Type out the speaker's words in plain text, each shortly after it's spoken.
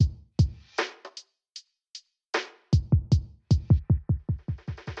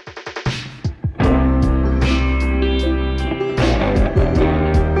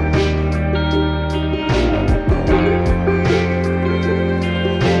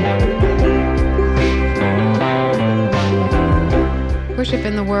Worship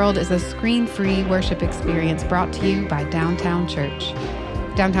in the World is a screen-free worship experience brought to you by Downtown Church.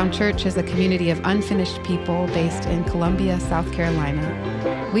 Downtown Church is a community of unfinished people based in Columbia, South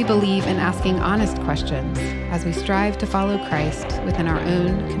Carolina. We believe in asking honest questions as we strive to follow Christ within our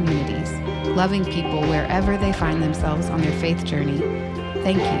own communities, loving people wherever they find themselves on their faith journey.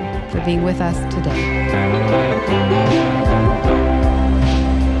 Thank you for being with us today.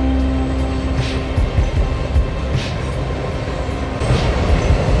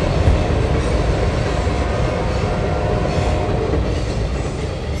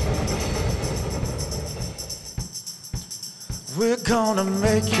 We're gonna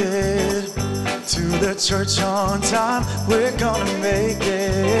make it to the church on time. We're gonna make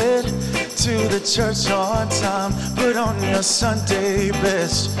it to the church on time. Put on your Sunday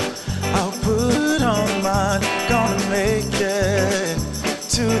best, I'll put on mine. Gonna make it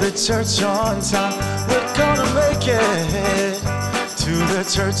to the church on time. We're gonna make it to the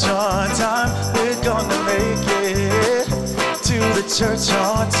church on time. We're gonna make it to the church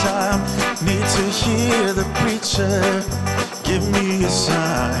on time. Need to hear the preacher, give me a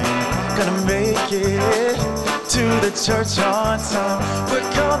sign. Gonna make it to the church on time.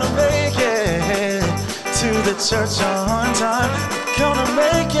 We're gonna make it to the church on time. Gonna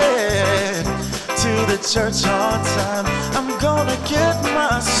make it to the church on time. I'm gonna get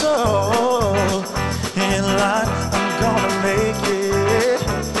my soul in line. I'm gonna make it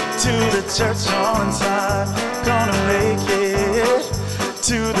to the church on time. Gonna make it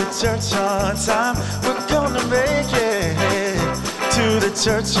to the church on time. We're gonna make it to the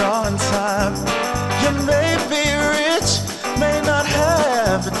church on time. You may be rich, may not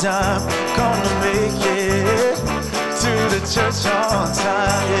have a dime. Gonna make it to the church on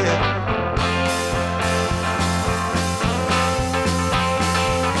time, yeah.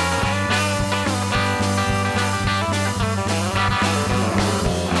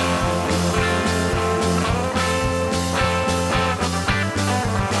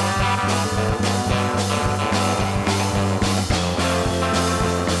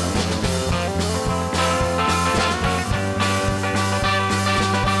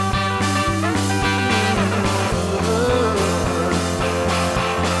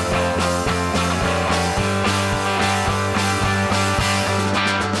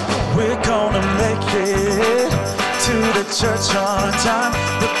 Church on time.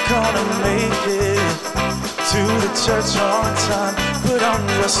 We're gonna make it to the church on time. Put on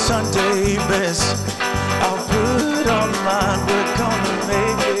your Sunday best, I'll put on mine. We're gonna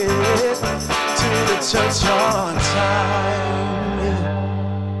make it to the church on time, yeah.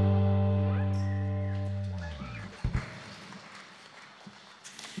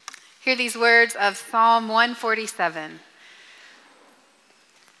 Hear these words of Psalm 147.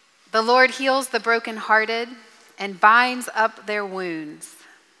 The Lord heals the brokenhearted and binds up their wounds,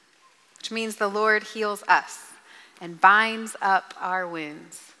 which means the Lord heals us and binds up our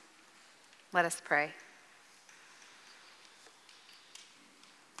wounds. Let us pray.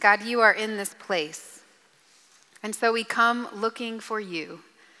 God, you are in this place, and so we come looking for you,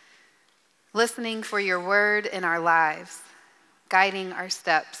 listening for your word in our lives, guiding our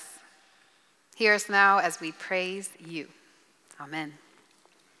steps. Hear us now as we praise you. Amen.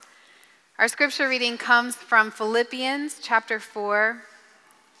 Our scripture reading comes from Philippians chapter 4,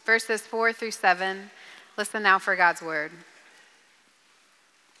 verses 4 through 7. Listen now for God's word.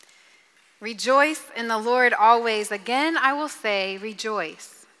 Rejoice in the Lord always. Again, I will say,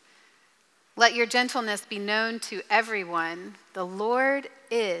 rejoice. Let your gentleness be known to everyone. The Lord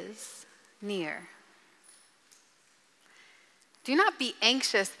is near. Do not be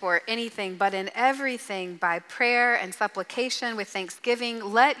anxious for anything, but in everything by prayer and supplication with thanksgiving,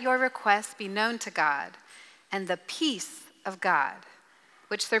 let your requests be known to God, and the peace of God,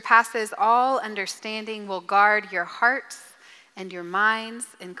 which surpasses all understanding, will guard your hearts and your minds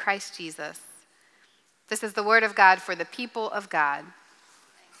in Christ Jesus. This is the word of God for the people of God.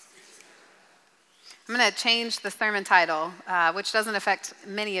 I'm going to change the sermon title, which doesn't affect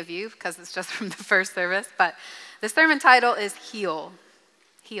many of you because it's just from the first service, but the sermon title is Heal.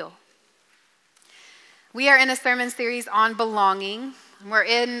 Heal. We are in a sermon series on belonging. We're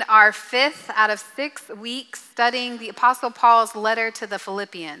in our 5th out of 6 weeks studying the Apostle Paul's letter to the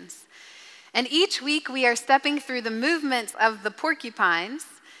Philippians. And each week we are stepping through the movements of the porcupines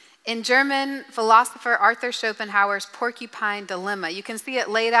in German philosopher Arthur Schopenhauer's Porcupine Dilemma. You can see it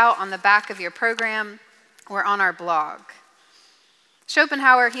laid out on the back of your program or on our blog.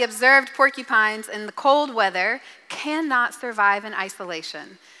 Schopenhauer, he observed porcupines in the cold weather cannot survive in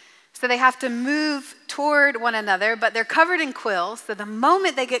isolation. So they have to move toward one another, but they're covered in quills, so the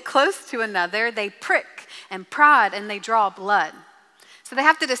moment they get close to another, they prick and prod and they draw blood. So they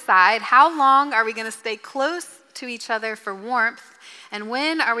have to decide, how long are we going to stay close to each other for warmth, and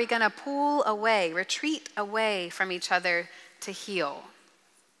when are we going to pull away, retreat away from each other to heal?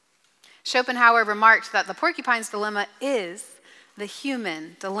 Schopenhauer remarked that the porcupine's dilemma is the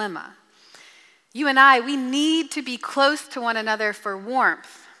human dilemma. You and I, we need to be close to one another for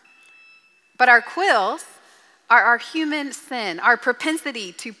warmth, but our quills are our human sin, our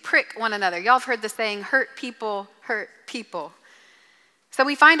propensity to prick one another. Y'all have heard the saying, hurt people hurt people. So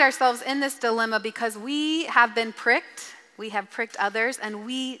we find ourselves in this dilemma because we have been pricked, we have pricked others, and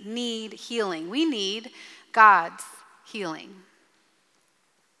we need healing. We need God's healing.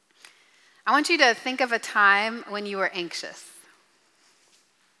 I want you to think of a time when you were anxious.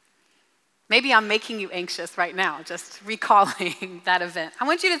 Maybe I'm making you anxious right now, just recalling that event. I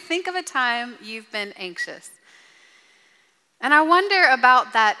want you to think of a time you've been anxious. And I wonder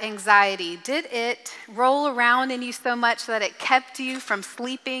about that anxiety. Did it roll around in you so much that it kept you from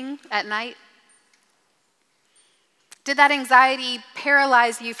sleeping at night? Did that anxiety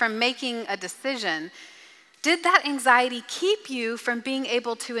paralyze you from making a decision? Did that anxiety keep you from being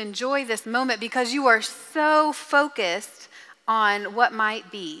able to enjoy this moment because you are so focused on what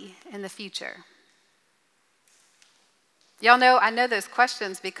might be in the future? Y'all know, I know those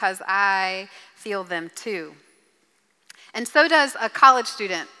questions because I feel them too. And so does a college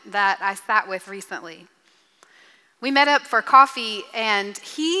student that I sat with recently. We met up for coffee, and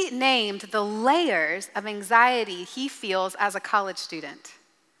he named the layers of anxiety he feels as a college student.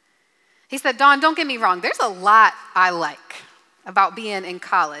 He said, Dawn, don't get me wrong, there's a lot I like about being in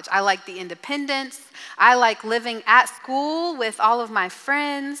college. I like the independence. I like living at school with all of my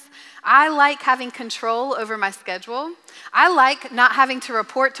friends. I like having control over my schedule. I like not having to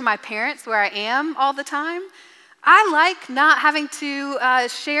report to my parents where I am all the time. I like not having to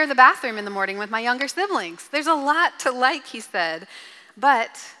share the bathroom in the morning with my younger siblings. There's a lot to like, he said.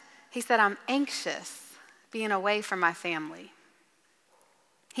 But he said, I'm anxious being away from my family.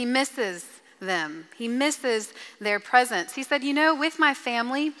 He misses them. He misses their presence. He said, with my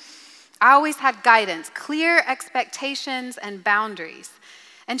family, I always had guidance, clear expectations and boundaries.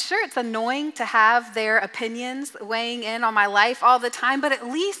 And sure, it's annoying to have their opinions weighing in on my life all the time, but at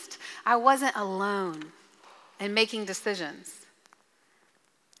least I wasn't alone in making decisions.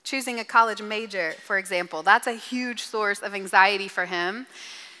 Choosing a college major, for example, that's a huge source of anxiety for him.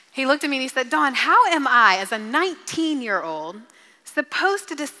 He looked at me and he said, Dawn, how am I, as a 19-year-old, supposed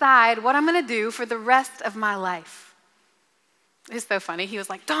to decide what I'm going to do for the rest of my life? It's so funny. He was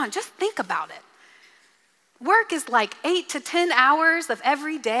like, Dawn, just think about it. Work is like 8 to 10 hours of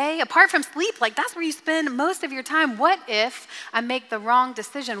every day. Apart from sleep, that's where you spend most of your time. What if I make the wrong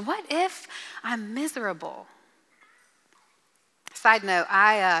decision? What if I'm miserable? Side note,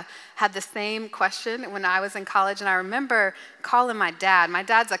 I had the same question when I was in college, and I remember calling my dad. My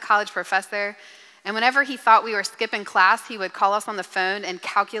dad's a college professor, and whenever he thought we were skipping class, he would call us on the phone and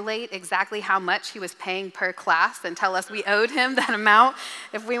calculate exactly how much he was paying per class and tell us we owed him that amount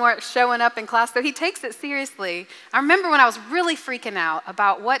if we weren't showing up in class. So he takes it seriously. I remember when I was really freaking out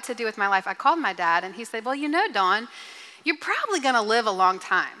about what to do with my life, I called my dad, and he said, well, Dawn, you're probably going to live a long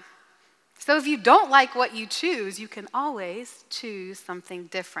time. So if you don't like what you choose, you can always choose something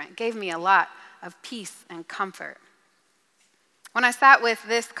different. Gave me a lot of peace and comfort. When I sat with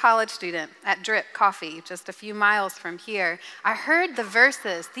this college student at Drip Coffee, just a few miles from here, I heard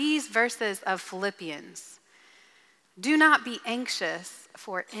these verses of Philippians. Do not be anxious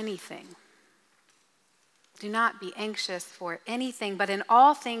for anything. Do not be anxious for anything, but in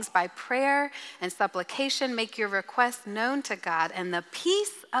all things by prayer and supplication make your requests known to God, and the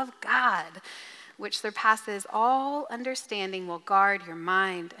peace of God, which surpasses all understanding, will guard your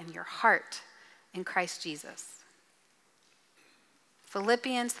mind and your heart in Christ Jesus.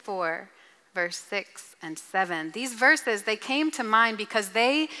 Philippians 4, verse 6 and 7. These verses, they came to mind because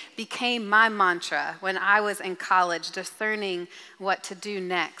they became my mantra when I was in college, discerning what to do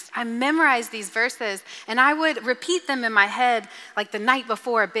next. I memorized these verses, and I would repeat them in my head like the night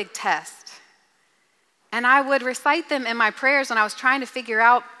before a big test. And I would recite them in my prayers when I was trying to figure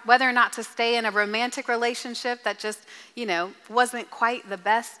out whether or not to stay in a romantic relationship that just, wasn't quite the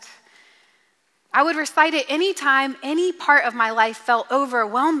best. I would recite it anytime any part of my life felt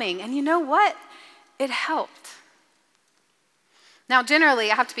overwhelming. And you know what? It helped. Now,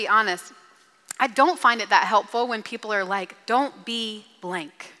 generally, I have to be honest, I don't find it that helpful when people are like, don't be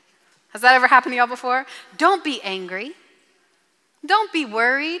blank. Has that ever happened to y'all before? Don't be angry. Don't be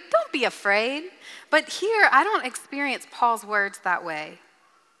worried. Don't be afraid. But here, I don't experience Paul's words that way.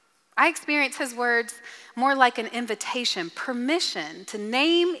 I experience his words more like an invitation, permission to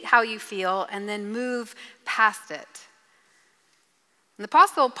name how you feel and then move past it. And the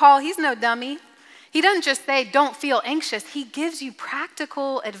Apostle Paul, he's no dummy. He doesn't just say, don't feel anxious. He gives you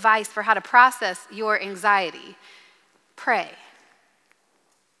practical advice for how to process your anxiety. Pray.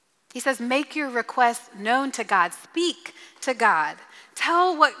 He says, make your requests known to God. Speak to God.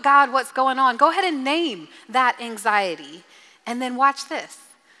 Tell God what's going on. Go ahead and name that anxiety. And then watch this.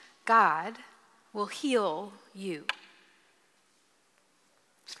 God will heal you.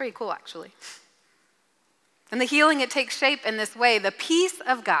 It's pretty cool, actually. And the healing, it takes shape in this way. The peace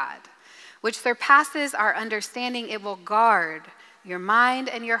of God, which surpasses our understanding, it will guard your mind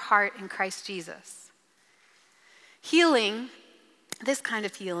and your heart in Christ Jesus. Healing, this kind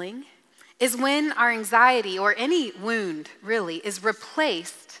of healing, is when our anxiety, or any wound really, is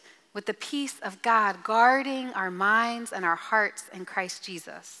replaced with the peace of God guarding our minds and our hearts in Christ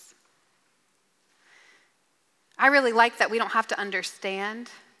Jesus. I really like that we don't have to understand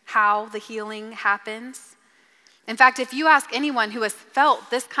how the healing happens. In fact, if you ask anyone who has felt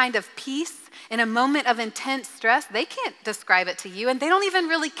this kind of peace in a moment of intense stress, they can't describe it to you, and they don't even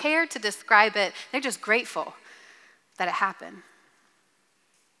really care to describe it. They're just grateful that it happened.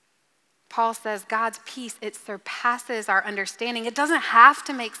 Paul says God's peace, it surpasses our understanding. It doesn't have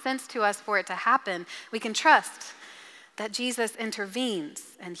to make sense to us for it to happen. We can trust that Jesus intervenes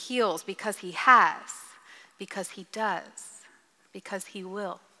and heals because he has, because he does, because he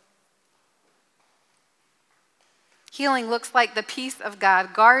will. Healing looks like the peace of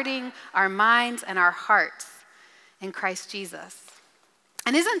God guarding our minds and our hearts in Christ Jesus.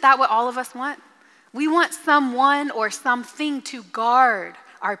 And isn't that what all of us want? We want someone or something to guard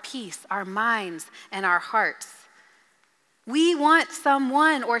our peace, our minds, and our hearts. We want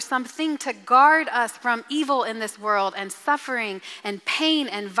someone or something to guard us from evil in this world and suffering and pain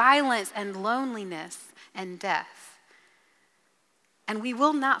and violence and loneliness and death. And we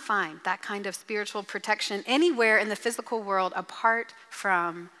will not find that kind of spiritual protection anywhere in the physical world apart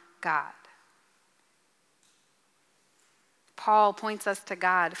from God. Paul points us to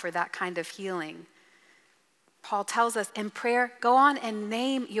God for that kind of healing. Paul tells us in prayer, go on and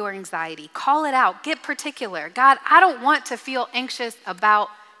name your anxiety. Call it out. Get particular. God, I don't want to feel anxious about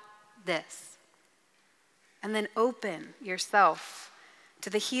this. And then open yourself to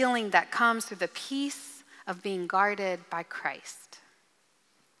the healing that comes through the peace of being guarded by Christ.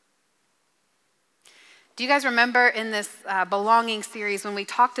 Do you guys remember in this belonging series when we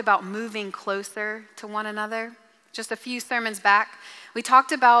talked about moving closer to one another? Just a few sermons back, we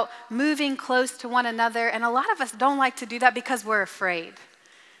talked about moving close to one another, and a lot of us don't like to do that because we're afraid.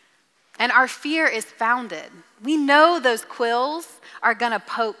 And our fear is founded. We know those quills are going to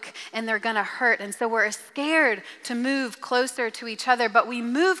poke and they're going to hurt, and so we're scared to move closer to each other, but we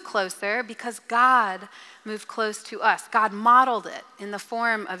move closer because God moved close to us. God modeled it in the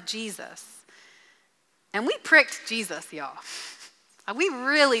form of Jesus. And we pricked Jesus, y'all. We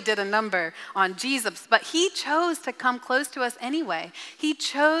really did a number on Jesus, but he chose to come close to us anyway. He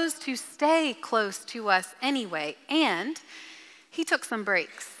chose to stay close to us anyway, and he took some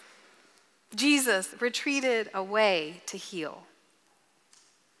breaks. Jesus retreated away to heal.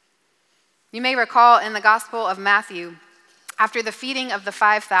 You may recall in the Gospel of Matthew, after the feeding of the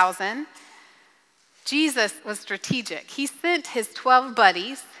 5,000, Jesus was strategic. He sent his 12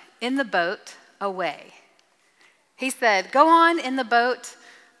 buddies in the boat away. He said, go on in the boat.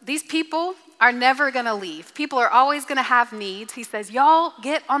 These people are never going to leave. People are always going to have needs. He says, y'all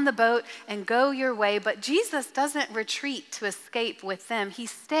get on the boat and go your way. But Jesus doesn't retreat to escape with them. He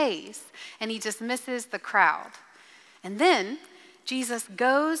stays and he dismisses the crowd. And then Jesus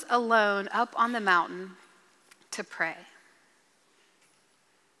goes alone up on the mountain to pray.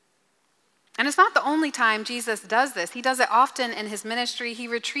 And it's not the only time Jesus does this. He does it often in his ministry. He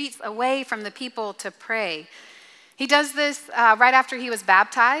retreats away from the people to pray. He does this right after he was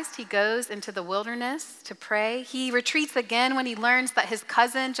baptized. He goes into the wilderness to pray. He retreats again when he learns that his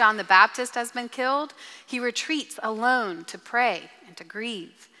cousin, John the Baptist, has been killed. He retreats alone to pray and to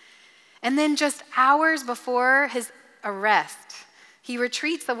grieve. And then just hours before his arrest, he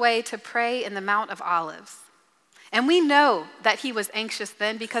retreats away to pray in the Mount of Olives. And we know that he was anxious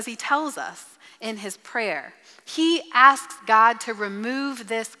then because he tells us in his prayer. He asks God to remove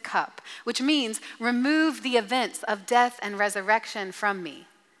this cup, which means remove the events of death and resurrection from me.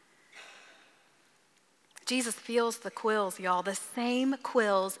 Jesus feels the quills, y'all, the same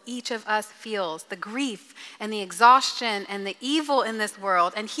quills each of us feels, the grief and the exhaustion and the evil in this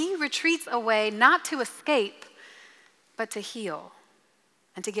world, and he retreats away not to escape, but to heal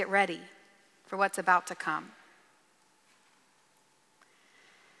and to get ready for what's about to come.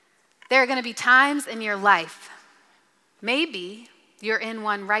 There are going to be times in your life, maybe you're in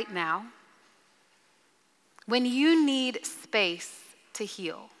one right now, when you need space to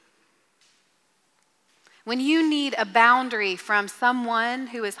heal. When you need a boundary from someone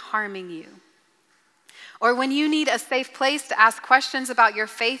who is harming you, or when you need a safe place to ask questions about your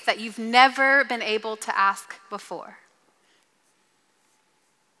faith that you've never been able to ask before.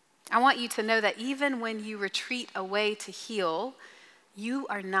 I want you to know that even when you retreat away to heal, you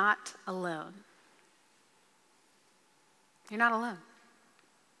are not alone. You're not alone.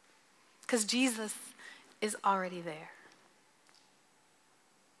 Because Jesus is already there.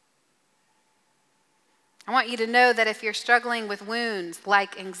 I want you to know that if you're struggling with wounds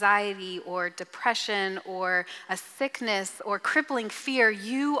like anxiety or depression or a sickness or crippling fear,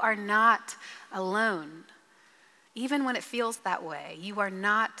 you are not alone. Even when it feels that way, you are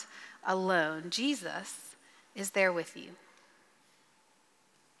not alone. Jesus is there with you.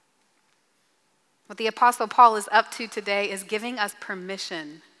 What the Apostle Paul is up to today is giving us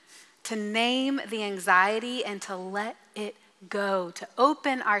permission to name the anxiety and to let it go, to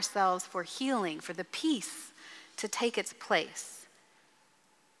open ourselves for healing, for the peace to take its place.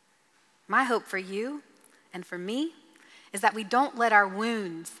 My hope for you and for me is that we don't let our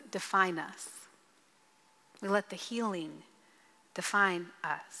wounds define us. We let the healing define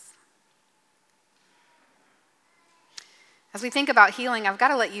us. As we think about healing, I've got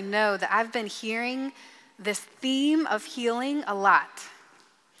to let you know that I've been hearing this theme of healing a lot.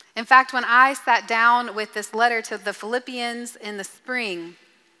 In fact, when I sat down with this letter to the Philippians in the spring,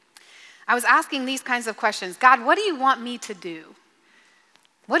 I was asking these kinds of questions. God, what do you want me to do?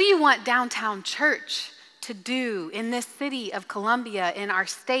 What do you want Downtown Church to do in this city of Columbia, in our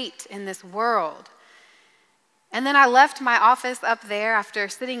state, in this world? And then I left my office up there after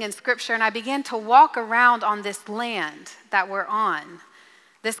sitting in Scripture, and I began to walk around on this land that we're on,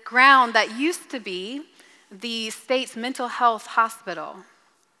 this ground that used to be the state's mental health hospital.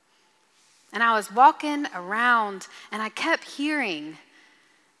 And I was walking around, and I kept hearing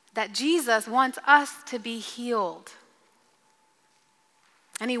that Jesus wants us to be healed.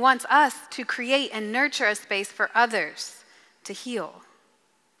 And he wants us to create and nurture a space for others to heal.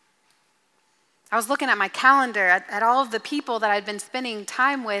 I was looking at my calendar at all of the people that I'd been spending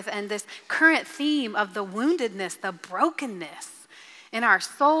time with, and this current theme of the woundedness, the brokenness in our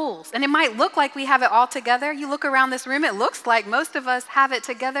souls. And it might look like we have it all together. You look around this room, it looks like most of us have it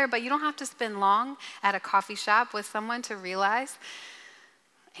together, but you don't have to spend long at a coffee shop with someone to realize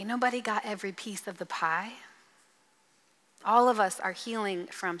ain't nobody got every piece of the pie. All of us are healing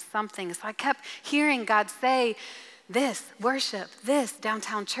from something. So I kept hearing God say, this worship, this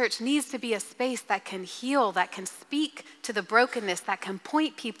Downtown Church needs to be a space that can heal, that can speak to the brokenness, that can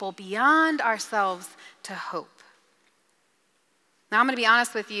point people beyond ourselves to hope. Now, I'm going to be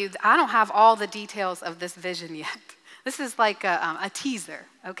honest with you. I don't have all the details of this vision yet. This is like a teaser,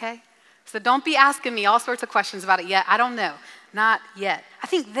 okay? So don't be asking me all sorts of questions about it yet. I don't know. Not yet. I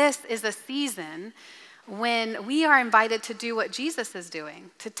think this is a season when we are invited to do what Jesus is doing,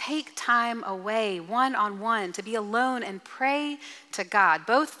 to take time away one-on-one, to be alone and pray to God,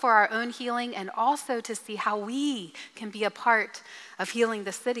 both for our own healing and also to see how we can be a part of healing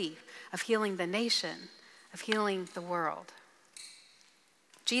the city, of healing the nation, of healing the world.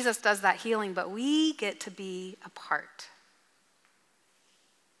 Jesus does that healing, but we get to be a part.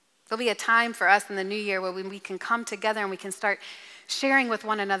 There'll be a time for us in the new year where we can come together and we can start sharing with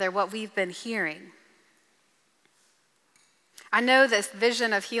one another what we've been hearing. I know this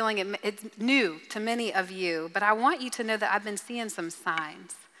vision of healing, it's new to many of you, but I want you to know that I've been seeing some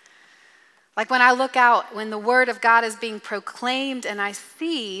signs. Like when I look out, when the word of God is being proclaimed and I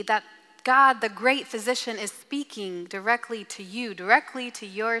see that God, the great physician, is speaking directly to you, directly to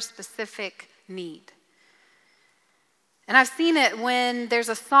your specific need. And I've seen it when there's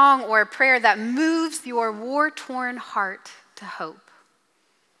a song or a prayer that moves your war-torn heart to hope.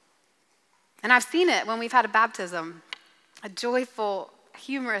 And I've seen it when we've had a baptism, a joyful,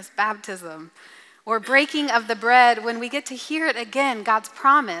 humorous baptism, or breaking of the bread when we get to hear it again, God's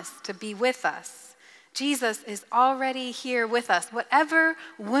promise to be with us. Jesus is already here with us. Whatever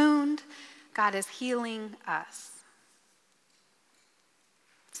wound, God is healing us.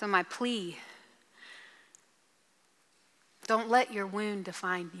 So my plea, don't let your wound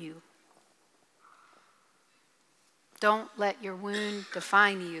define you. Don't let your wound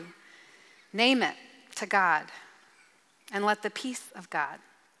define you. Name it to God and let the peace of God,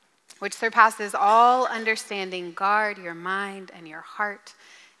 which surpasses all understanding, guard your mind and your heart.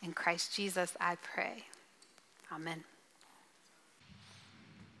 In Christ Jesus, I pray. Amen.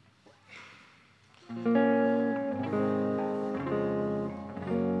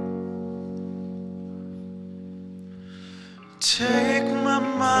 Take my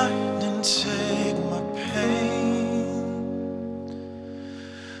mind and take my pain.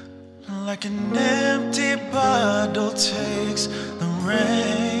 Like an empty bottle takes the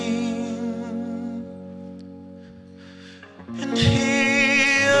rain, and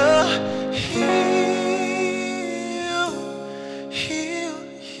heal, heal, heal,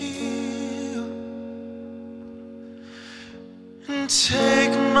 heal, and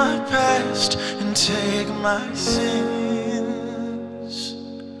take my past and take my sins.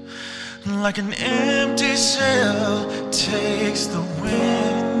 Like an empty sail takes the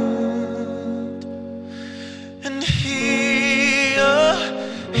wind, and heal,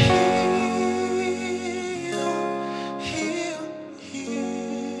 heal, heal,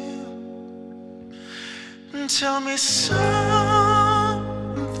 heal, and tell me something's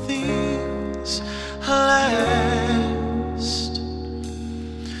last,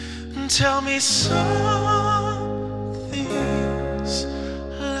 and tell me something's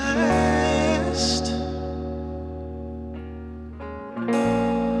last.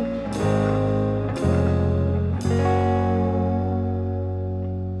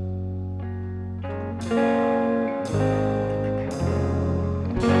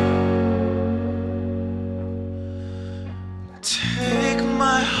 Take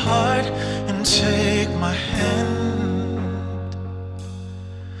my heart and take my hand,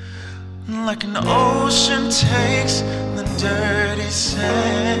 like an ocean takes the dirty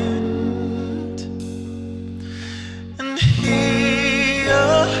sand, and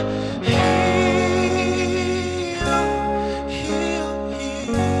heal, heal, heal,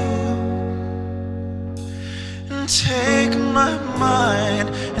 heal, and take my mind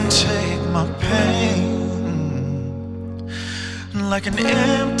and take my pain. Like an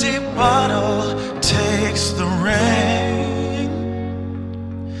empty bottle takes the rain,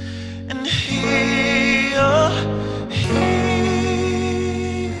 and heal, heal,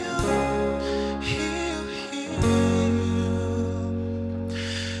 heal, heal,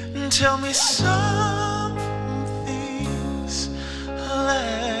 and tell me something's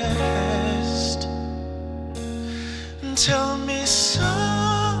last, and tell me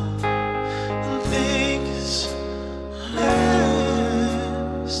something's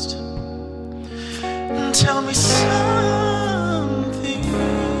last, and tell me something's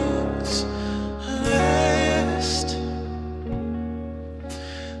last,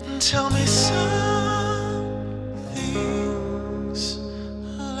 and tell me something's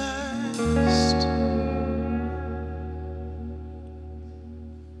last.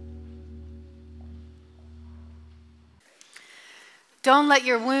 Don't let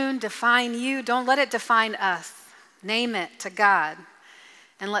your wound define you. Don't let it define us. Name it to God,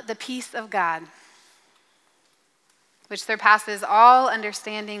 and let the peace of God, which surpasses all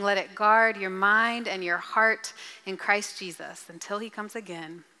understanding, let it guard your mind and your heart in Christ Jesus until he comes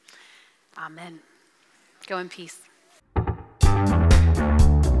again. Amen. Go in peace.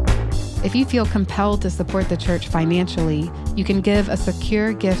 If you feel compelled to support the church financially, you can give a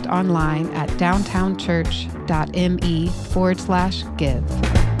secure gift online at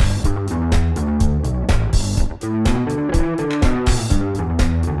downtownchurch.me/give.